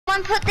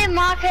Someone put their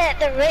marker at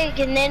the rig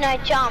and then I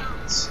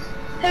jumped.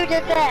 Who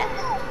did that?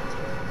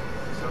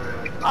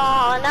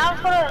 Oh, now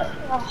I've got to...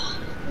 Oh,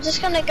 I'm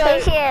just gonna go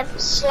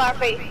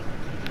Slurpee.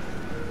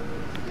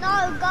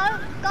 No, go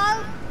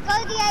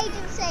the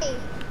agency.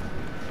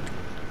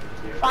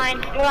 Fine,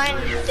 we're going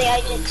to the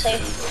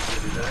agency.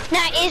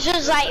 Now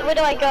Ezra's like, where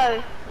do I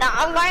go? No,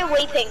 I'm going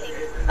Weeping.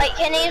 Wait,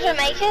 can Ezra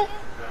make it?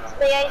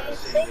 The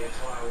agency?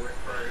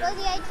 Go to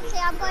the agency,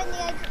 I'm going to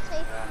the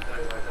agency.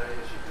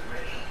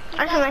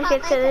 I can make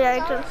it to the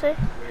agency.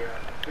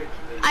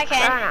 I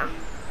can.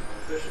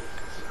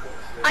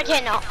 I I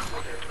cannot.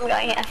 I'm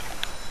going here.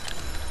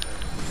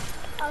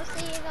 I'll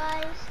see you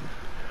guys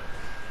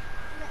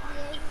at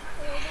the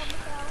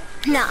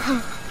agency.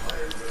 No.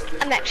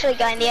 I'm actually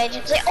going to the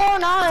agency. Oh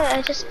no,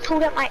 I just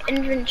pulled up my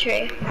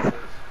inventory.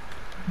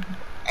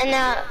 And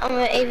now I'm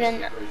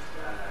even...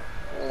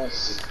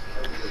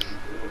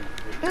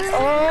 Oh,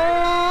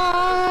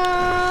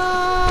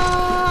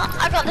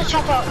 I got the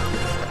chopper.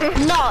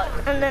 No.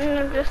 And then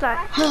I'm just like,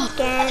 I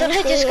thought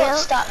I just got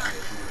stuck.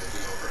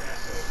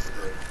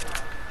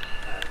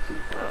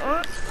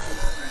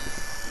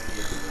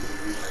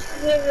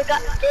 We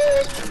got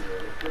this.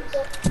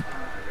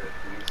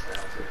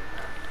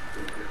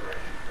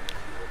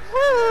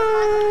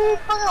 Woo!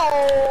 Wow.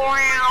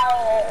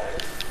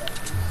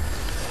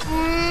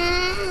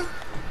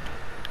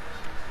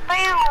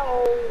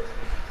 Wow.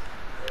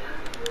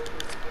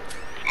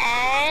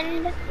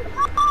 And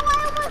Oh, I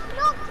almost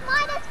knocked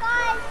minus,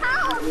 guys. How?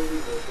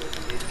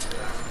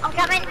 I'm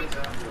coming.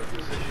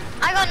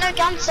 I got no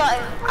gun, so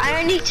I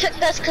only took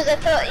this because I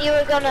thought you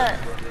were gonna.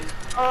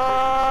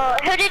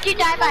 Who did you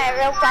die by? A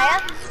real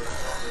player?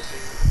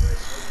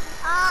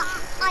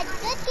 I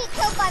did get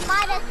killed by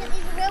Midas, but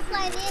there's a real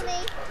player near me.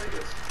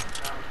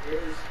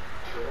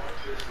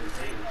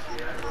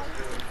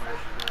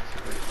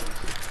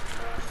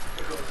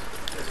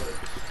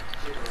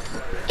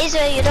 Izzo,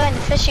 you're doing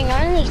the fishing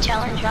only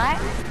challenge, right?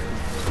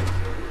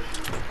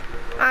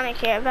 I don't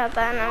care about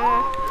that no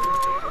more.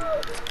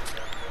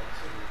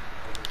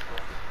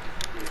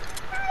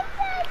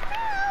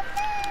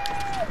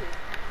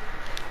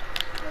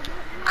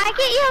 I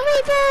get your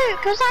reboot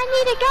because I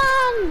need a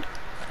gun.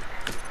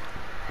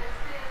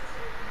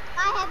 I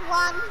have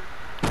one.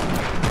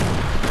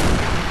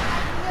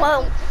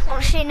 Well,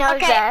 she knows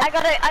Okay, that. I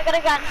got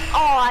a gun.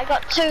 Oh, I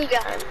got 2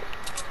 guns.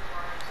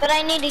 But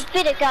I need a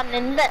better gun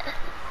than this.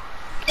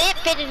 There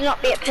better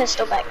not be a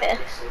pistol back there.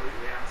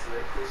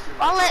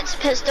 Well, that's a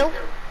pistol.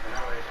 Yeah,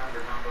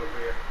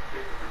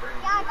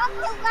 I got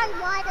killed by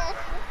Midas.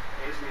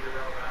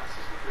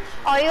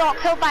 Oh, you got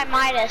killed by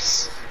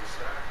Midas.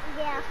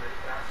 Yeah.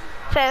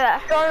 Say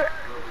that. Go.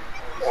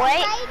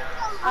 Wait.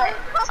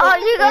 Oh,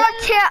 you gotta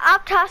cheer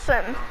up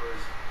Tussin.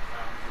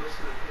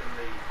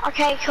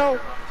 Okay, cool.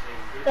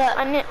 But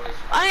I don't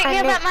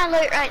care about my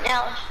loot right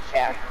now.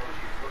 Fair.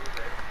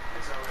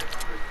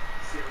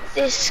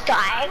 This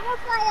guy.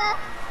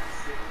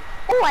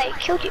 Oh, I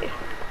killed you.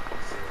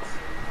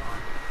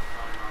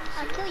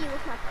 I'll kill you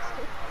with my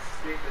pistol.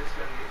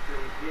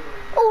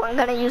 Oh, I'm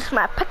gonna use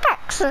my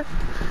pickaxe. You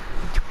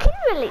can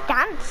really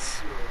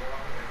dance.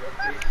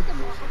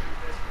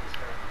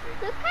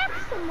 Look at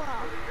some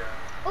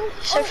more.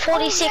 So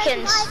 40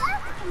 seconds.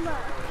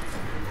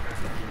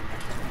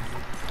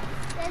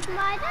 There's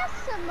my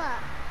decimal.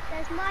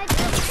 There's my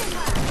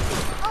decimal.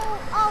 Oh,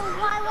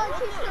 why won't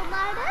you steal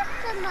my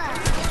decimal?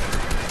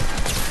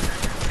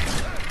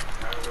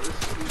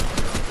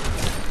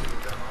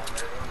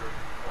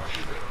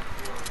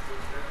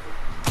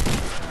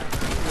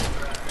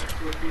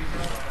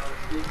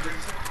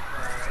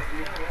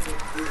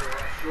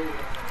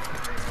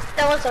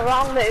 That was the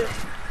wrong move.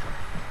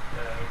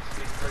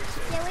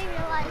 Yeah, we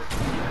realized.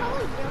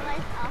 Probably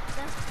realized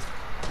after.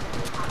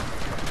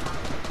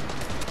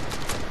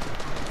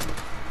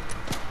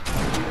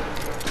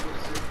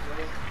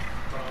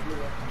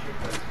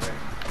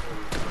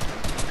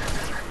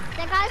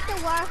 That guy's the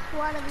worst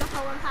one in the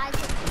whole entire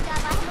thing. I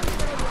haven't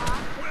really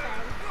lost the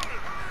thing.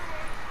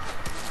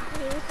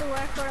 He was the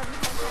worst one in the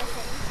whole entire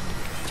thing.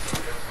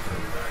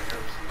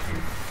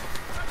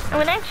 I'm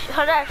gonna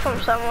heard that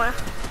from somewhere.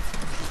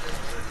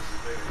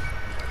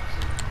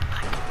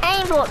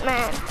 Aimbot,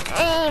 man.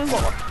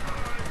 Aimbot.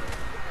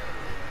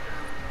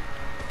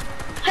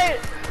 Who?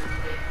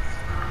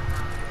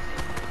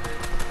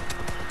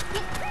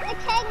 Get the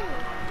king!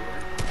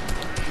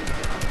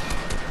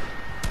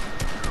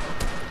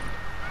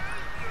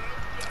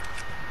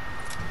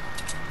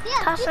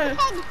 Yeah, get the Tussin.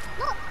 king!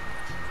 Look!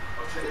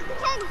 Get the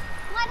king!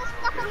 Midas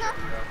stuck in the...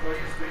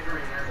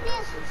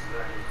 Yes.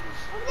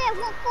 Over there,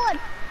 walk forward.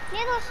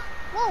 Near those...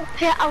 Whoa!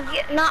 Yeah,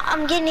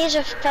 I'm getting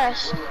Ezra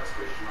first.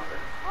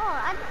 Oh,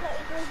 I just thought it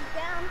was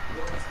down.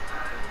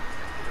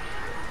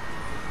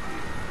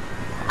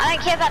 I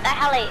don't care about the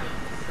heli.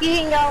 You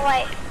can go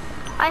away.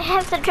 I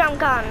have the drum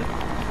gun.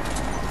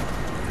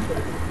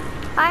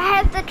 I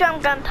have the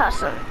drum gun,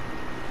 Tussin.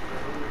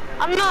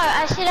 Oh no,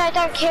 I said I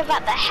don't care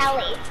about the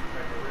heli.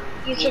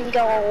 You can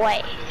go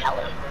away,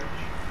 heli.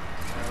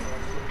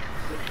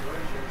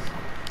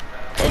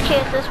 Who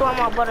cares? There's one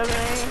more bottom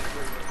me.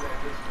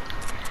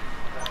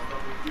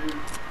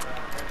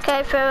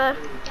 Okay, Pharaoh.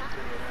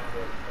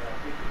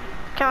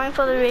 Coming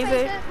for the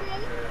reboot.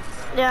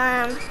 Yeah, I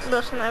am.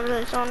 Listen,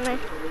 everything's on me.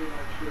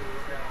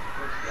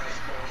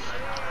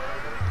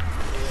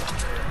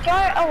 Go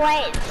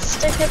away, it's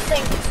stupid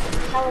thing.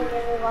 Telling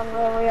everyone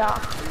where we are.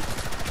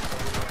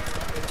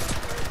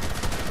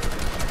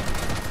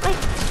 Wait.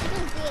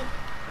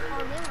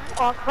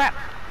 Oh crap.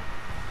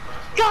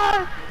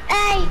 Go!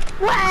 Hey!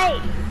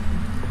 Wait!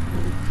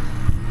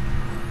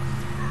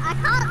 I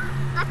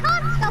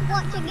can't stop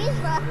watching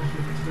Israel.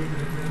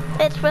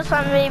 It's for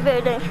some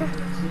rebooting.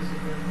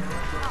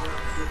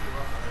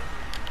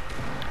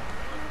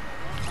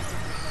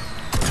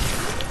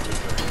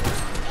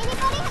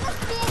 Anybody have a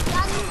spear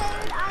gun,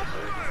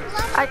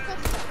 dude?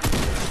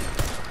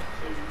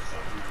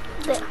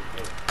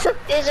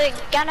 There's a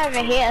gun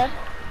over here.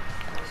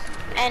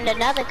 And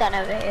another gun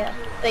over here.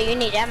 But you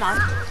need ammo.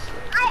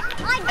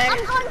 I'm going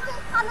to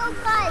tunnel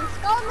sides.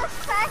 Go on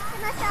this track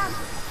and I found.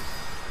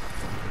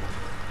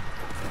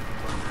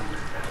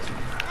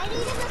 I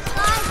needed the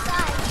slide,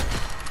 guys.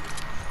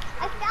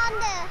 I found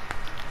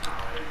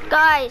it.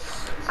 Guys,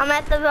 I'm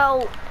at the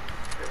vault.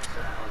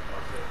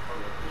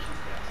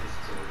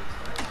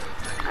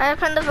 I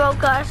opened the vault,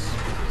 guys.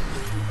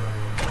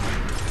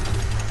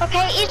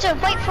 Okay, Izzo,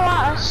 wait for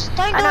us.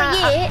 Don't go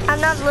yet.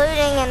 I'm not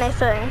looting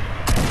anything.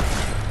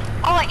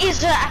 Oh,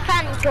 Izzo, I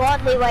found a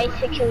godly way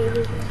to kill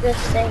this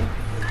thing.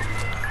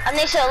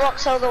 Unless it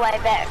looks all the way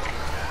back.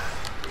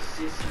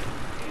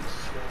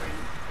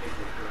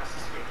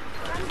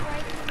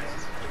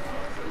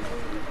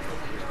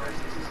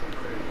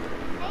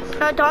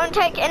 No, don't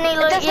take any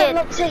loot yet.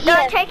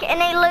 Don't take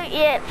any loot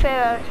yet,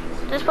 Pharaoh.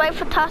 Just wait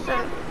for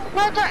Tussin.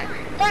 No,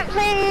 don't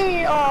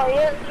please. Oh,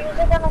 you're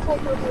gonna take all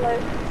the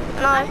loot.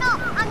 No.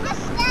 I'm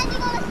just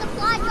standing on a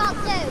supply drop,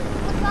 dude.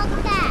 What's wrong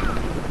with that?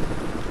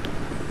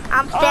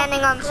 I'm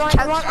standing on chunk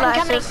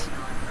slices.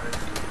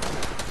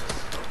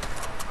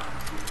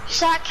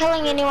 Start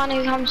killing anyone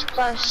who comes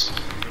close.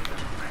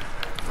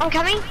 I'm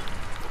coming.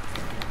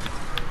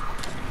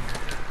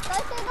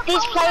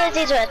 These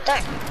players,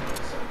 don't.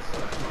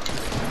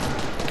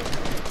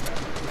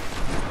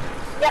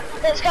 Yep,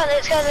 let's go.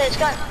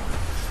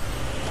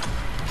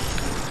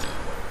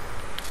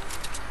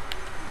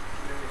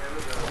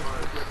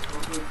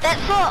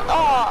 That's what,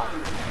 oh.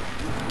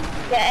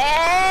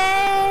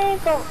 Okay,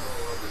 boom.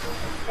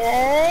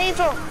 Okay,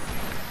 boom.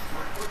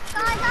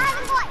 Guys, I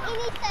haven't got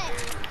anything.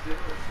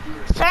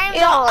 Same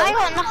I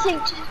got nothing.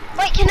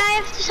 Wait, can I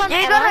have something?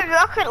 You got a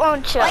rocket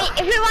launcher. Wait,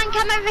 everyone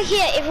come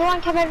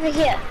over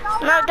here.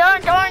 No,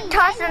 don't,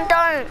 Tyson,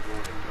 don't.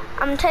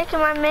 I'm taking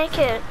my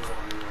naked.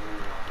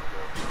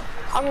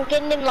 I'm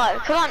getting him low.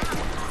 Come on.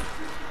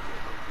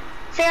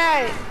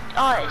 Pharaoh.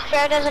 Oh,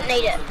 Pharaoh doesn't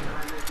need it.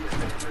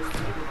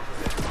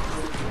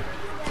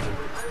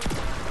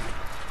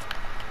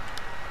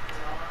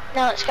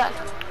 No, let's go.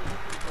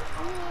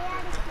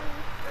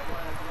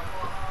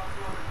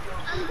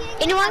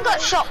 Anyone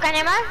got shotgun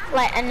ammo?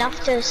 Like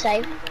enough to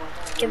save?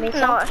 Give me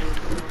some. No.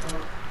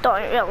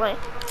 Don't really.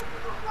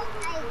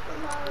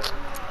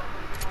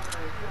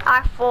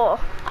 I have 4.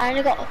 I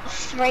only got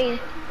 3.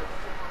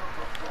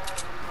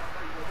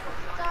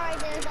 Sorry,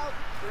 dude.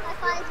 I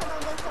find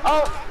someone with some.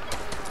 Oh.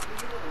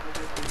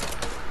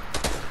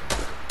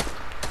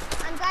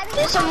 I'm grabbing.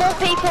 There's some more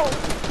people.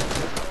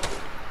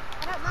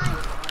 I don't mind.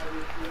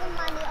 You don't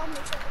mind the only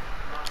thing.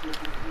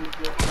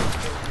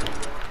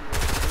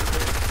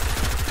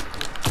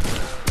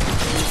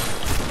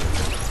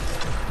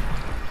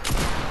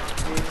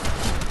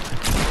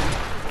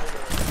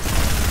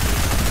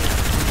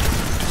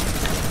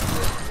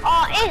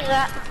 Oh, is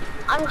that?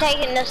 I'm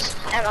taking this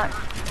ammo.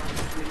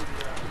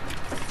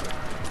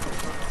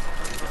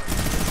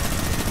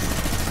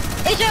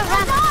 Is it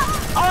run?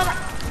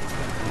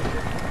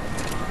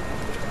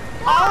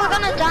 Oh, we're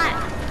gonna die.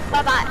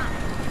 Bye bye.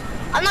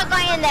 I'm not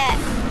going in there.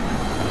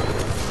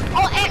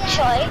 Oh,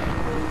 actually.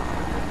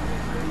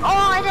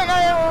 Oh, I didn't know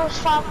it was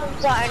far from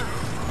zone.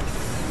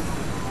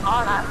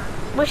 Oh no.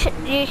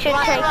 You should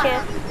take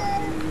it.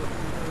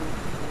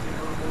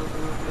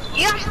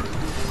 Yeah.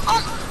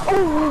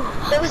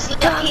 Oh, that was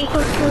lucky.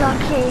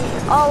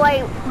 Oh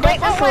wait,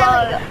 this is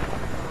low.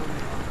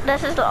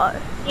 This is low.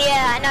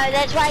 Yeah, I know,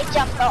 that's why I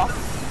jumped off.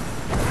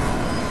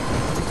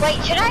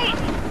 Wait, should I?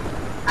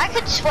 I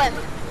could swim.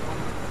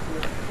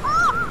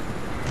 Oh!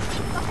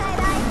 Okay,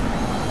 guys.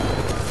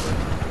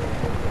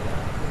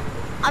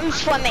 I'm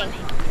swimming.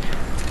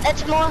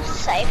 It's more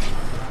safe.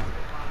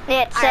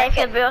 Yeah, it's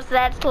safer because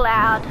that's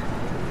loud.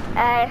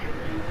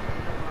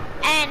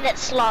 And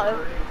it's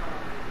slow.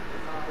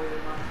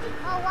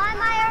 Oh, why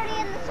am I already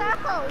in the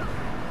circle?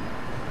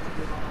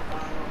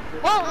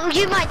 Well,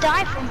 you might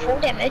die from full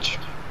damage.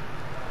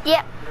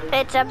 Yep,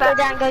 it's about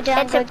go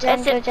down, it's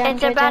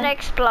about to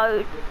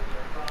explode.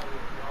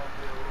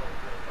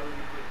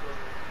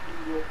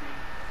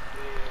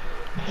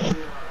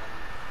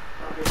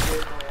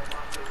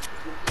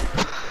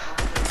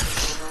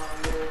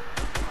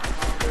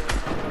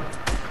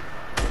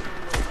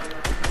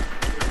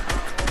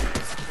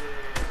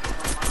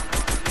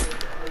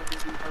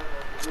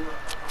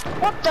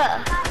 What the?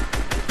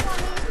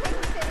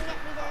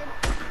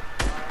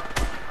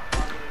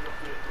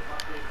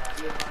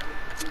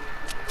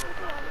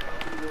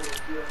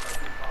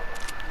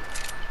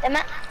 Damn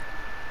it.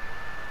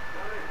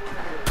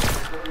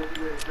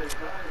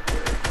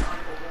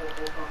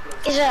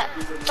 Is it?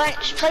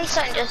 Please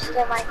don't just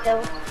steal my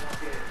kill.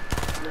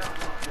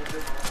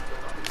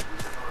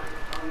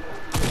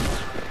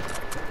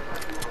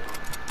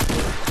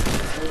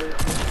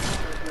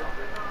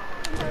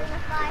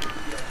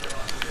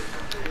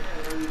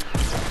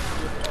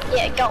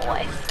 Yeah, go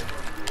away.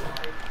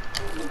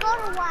 Go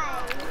away.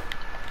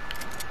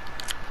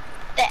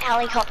 That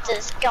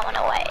helicopter's going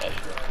away.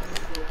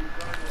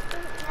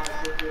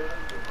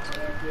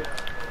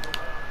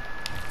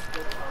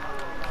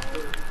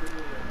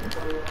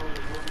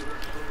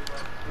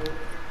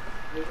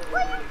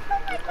 Why you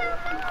put my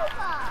camera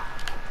over?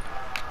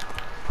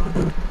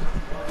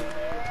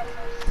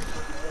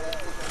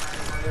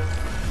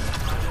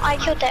 I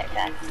killed that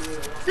guy.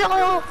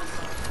 No!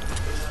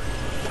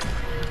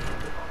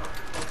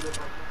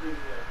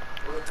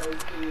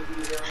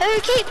 Who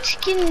keeps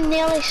getting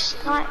nearly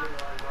sniped?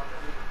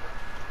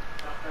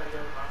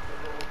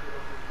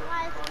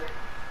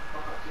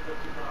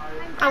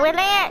 I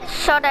really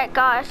shot at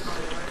guys.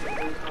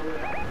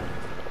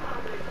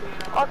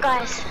 Oh,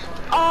 guys.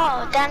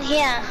 Oh, down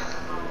here.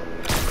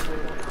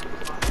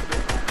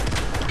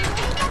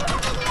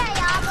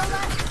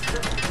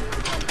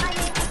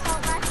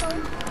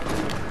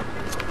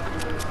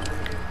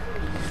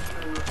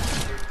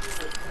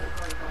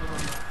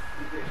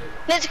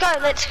 Let's go,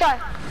 let's go.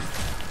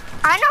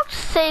 I know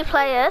C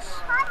players.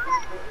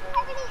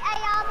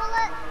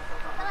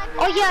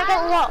 Oh yeah, I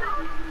got a lot.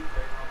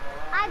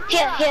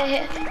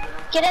 Here.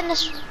 Get in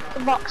this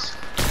box.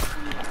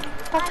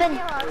 Hop in.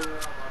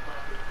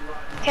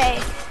 Okay.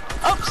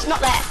 Oops,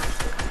 not that.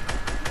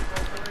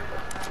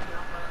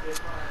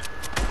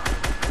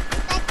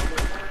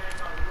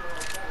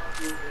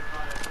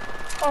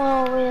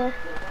 Oh, yeah.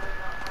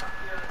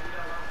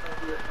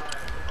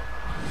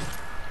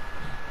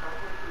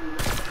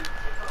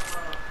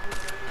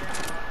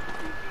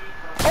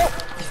 Oh,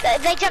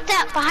 they jumped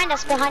out behind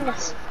us,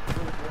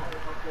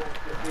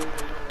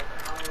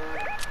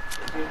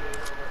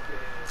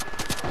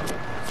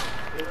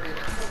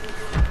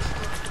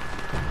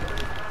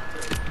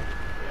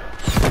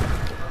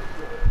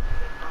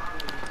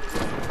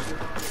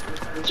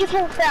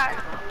 Careful,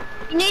 Farrah.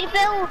 You need to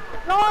build.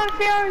 No,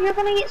 Farrah, you're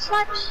gonna get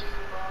sniped.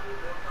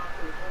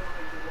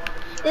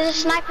 There's a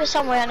sniper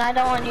somewhere and I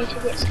don't want you to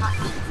get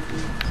sniped.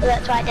 So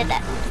that's why I did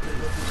that.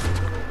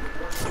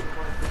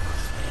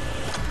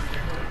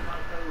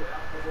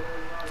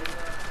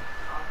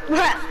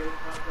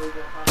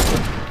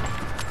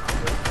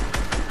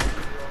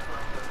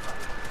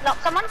 Knock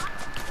someone?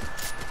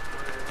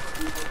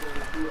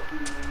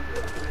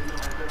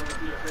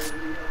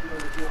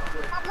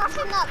 I'm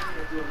rushing up.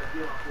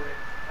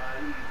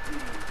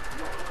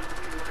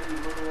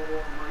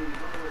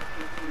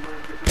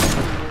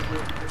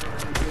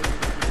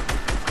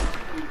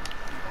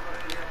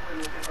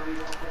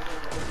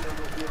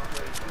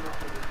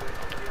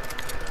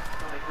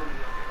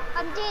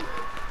 I'm dead.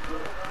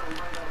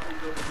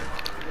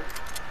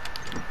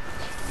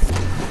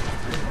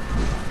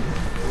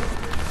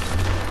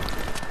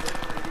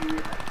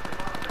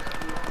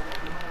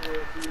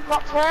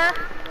 Got her.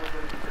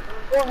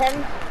 Or him.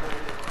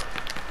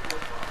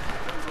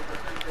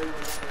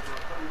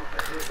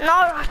 No,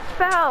 I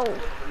fell.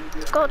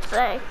 God's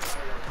sake.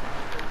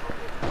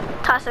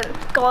 Tyson,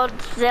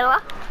 God's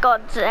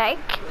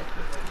sake.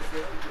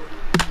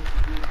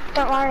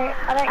 Don't worry,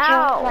 I don't care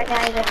right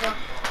now either.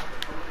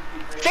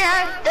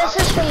 Farrah, this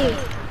is for you.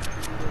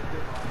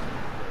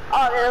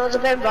 Oh, there was a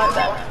big boat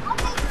there.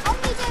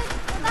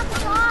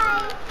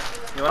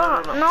 You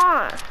want to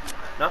No.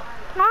 No?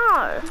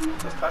 No.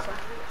 Let's pass him.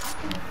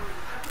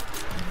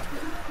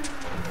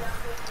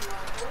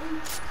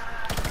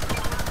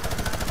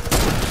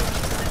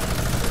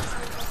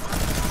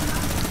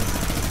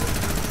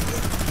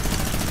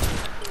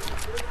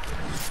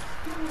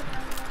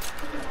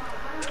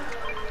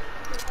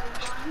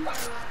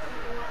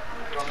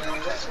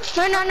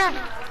 No.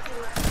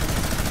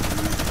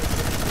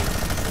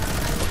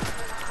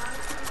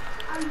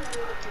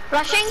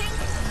 Rushing?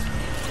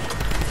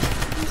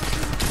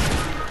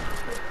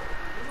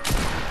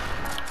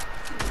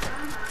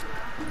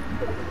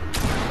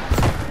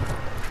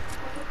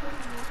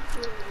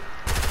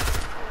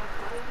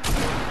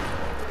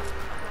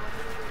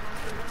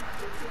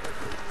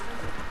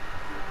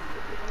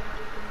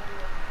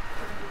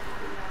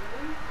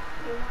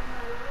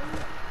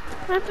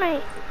 With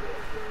me.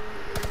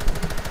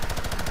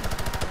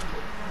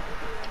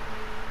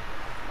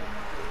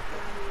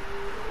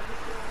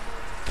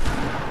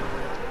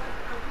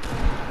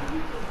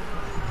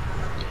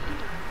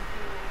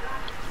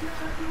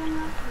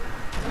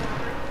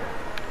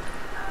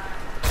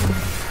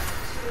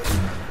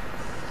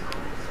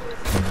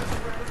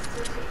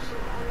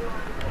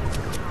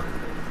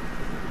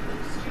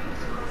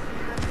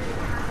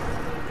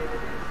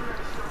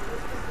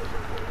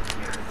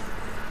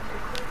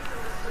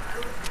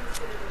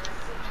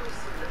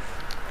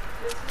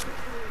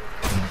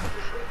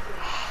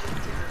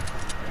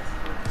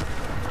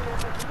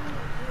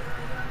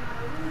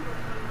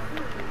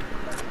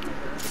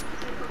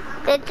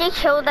 Did you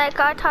kill that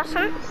guy,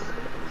 Tussin?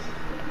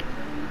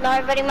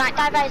 No, but he might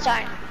die by his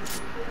own.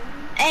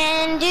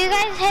 And do you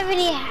guys have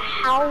any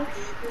health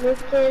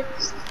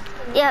rockets?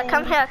 Yeah,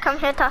 come here,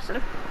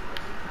 Tussin.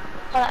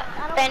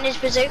 Bandage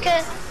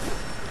bazooka?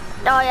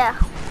 Oh yeah,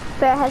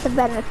 Bear has a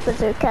bandage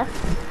bazooka.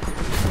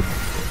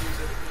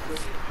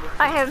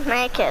 I have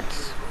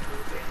nakeds.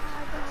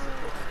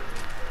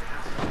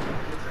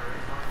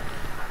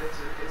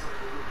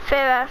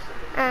 Farah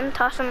and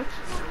Tussin,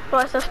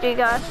 both of you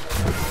guys.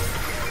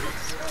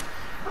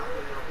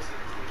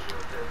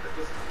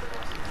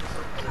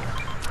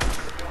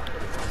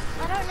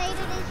 I don't need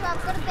any, so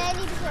I've got a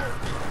bandage suit.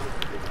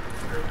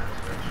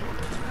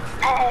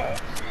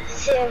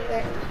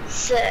 7,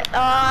 6. Oh,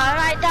 I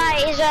might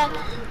die, Isra.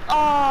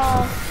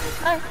 Oh,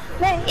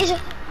 no, Isra.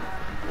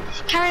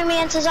 Carry me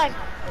into zone.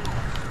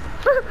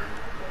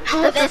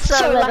 Oh, that's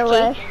so lucky.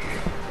 Away.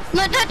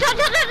 No, don't.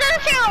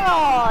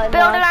 Oh,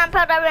 Build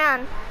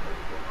around.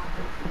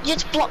 You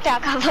just blocked our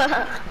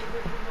cover.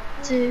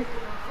 2,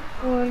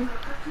 1.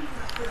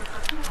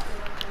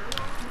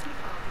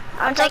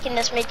 I'm taking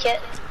this mid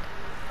kit.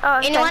 Oh,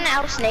 okay. Anyone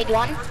else need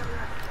one?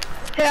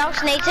 Who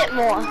else needs it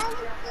more?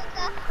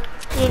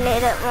 You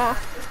need it more.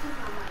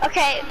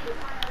 Okay.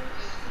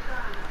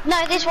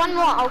 No, there's one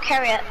more. I'll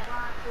carry it.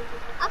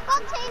 I've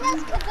got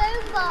Tina's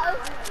kaboom bow.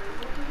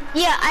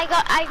 Yeah, I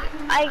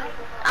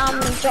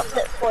dropped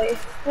it for you.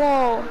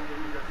 Whoa.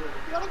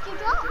 What did you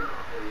drop?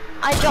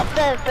 I dropped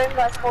the boom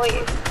bow for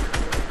you.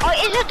 Oh,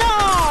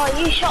 Isidore!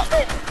 You shot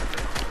them.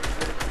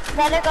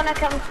 Now they're gonna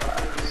come for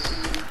us.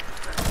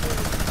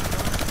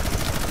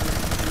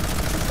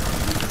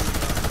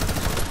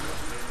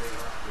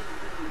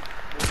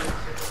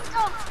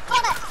 Oh,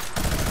 got it.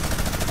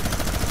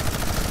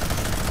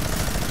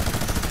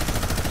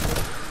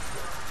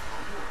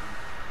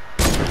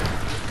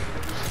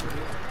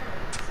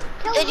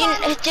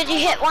 Did you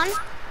hit one?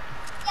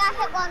 Yeah, I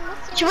hit one.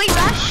 Should we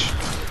rush?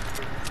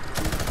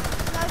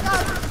 No,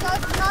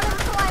 not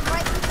until I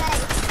break the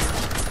base.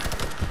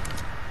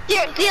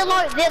 They're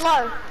low.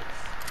 Really?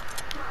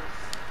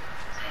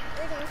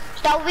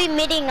 They'll be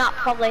midding up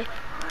probably.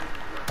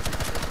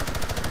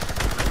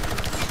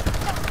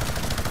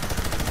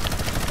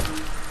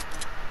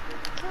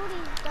 Kill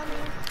these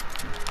dummies.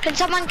 Can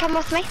someone come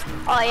with me?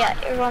 Oh yeah,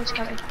 everyone's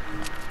coming.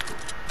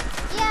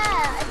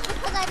 Yeah, it's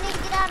because I need to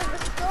get out of the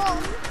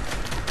storm.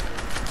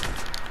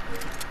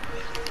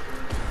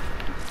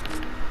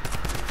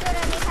 Good, I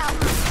need help.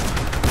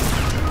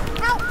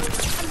 Help!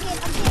 I'm dead.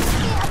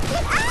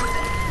 Ah!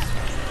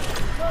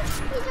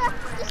 Peter,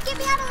 just get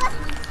me out of here.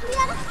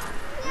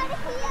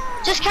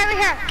 Just carry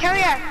her.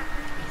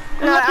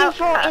 I'm looking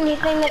for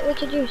anything that we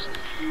could use.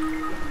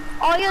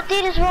 Oh, you're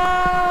dead as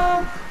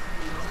well.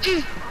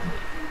 I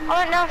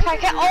don't know if I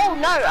can. Oh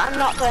no, I'm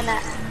not doing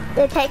that.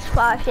 It takes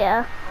 5,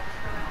 yeah.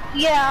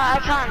 Yeah, I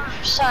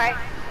can't. Sorry.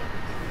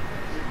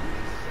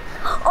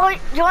 Oh,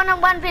 you want a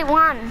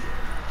 1v1?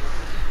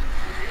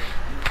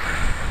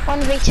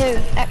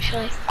 1v2,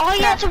 actually. Oh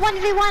yeah, it's a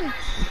 1v1.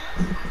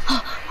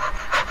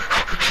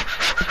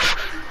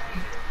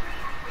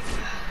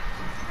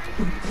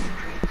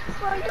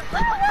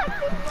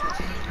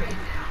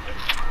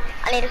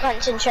 I need to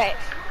concentrate.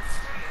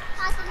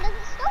 Does it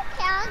still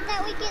count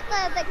that we get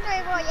the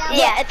victory royale?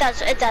 Yeah, it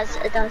does.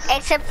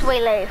 Except we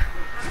leave.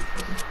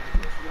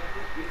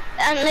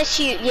 Unless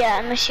you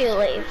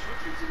leave.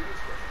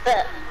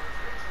 But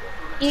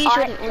you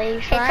shouldn't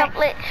leave,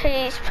 right?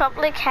 He's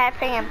probably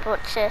camping in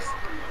bushes.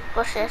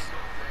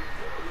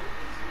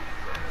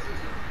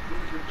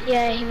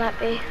 Yeah, he might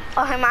be.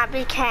 Or he might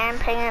be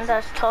camping in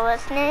those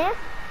toilets near you.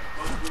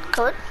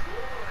 Could.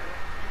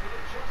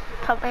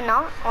 Probably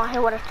not. Or he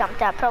would have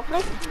jumped out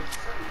probably.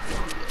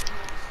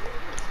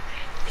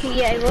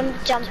 Yeah,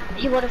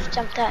 he would have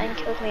jumped out and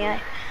killed me, eh?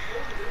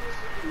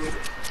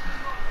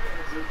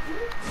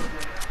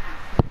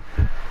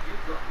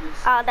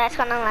 Oh, that's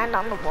gonna land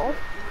on the wall.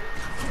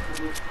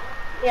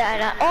 Yeah, I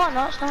know. Oh,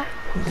 no, it's not.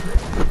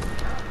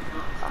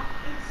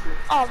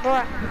 Oh,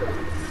 bro.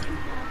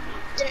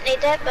 Didn't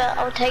need that, but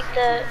I'll take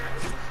the...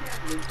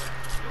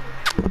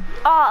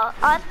 Oh,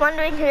 I was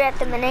wondering who had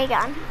the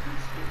minigun.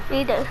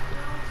 You do.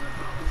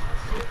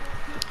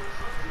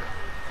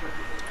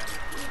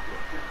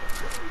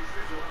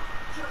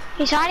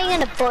 He's hiding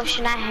in a bush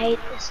and I hate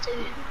this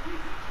dude.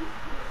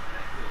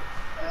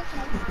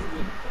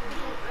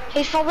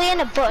 He's probably in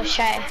a bush,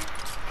 eh?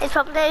 He's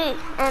probably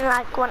in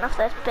like one of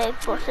those big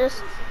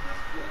bushes.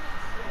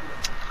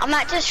 I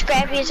might just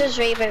grab his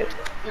reboot.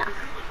 No.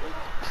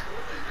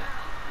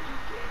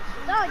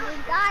 No,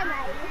 you die,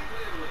 mate.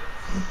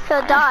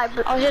 He'll die,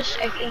 but I was just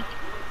joking.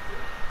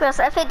 because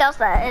if he does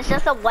that, it's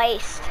just a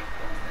waste.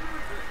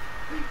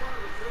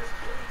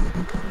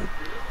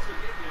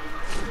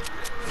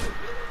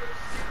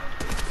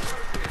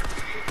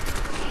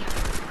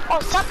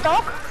 Oh, sup,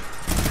 dog?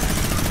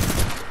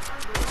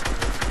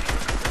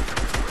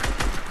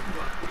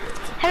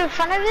 Having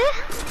fun over there?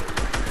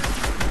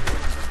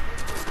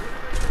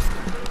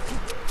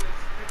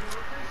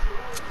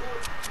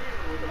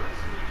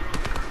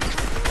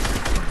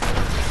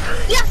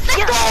 Yes,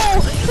 let's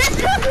go!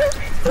 Let's go!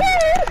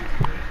 Woo!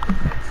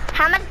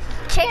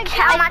 check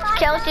how much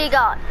kills you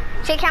got.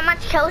 Check how much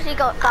kills you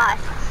got, guys.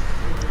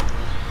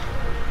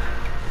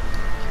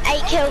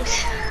 8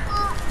 kills.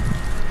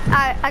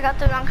 I got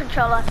the wrong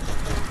controller.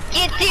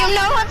 Yeah, do you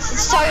know what's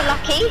so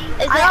lucky?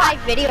 Is that I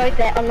videoed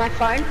that on my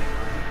phone.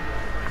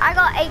 I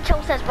got 8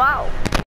 kills as well.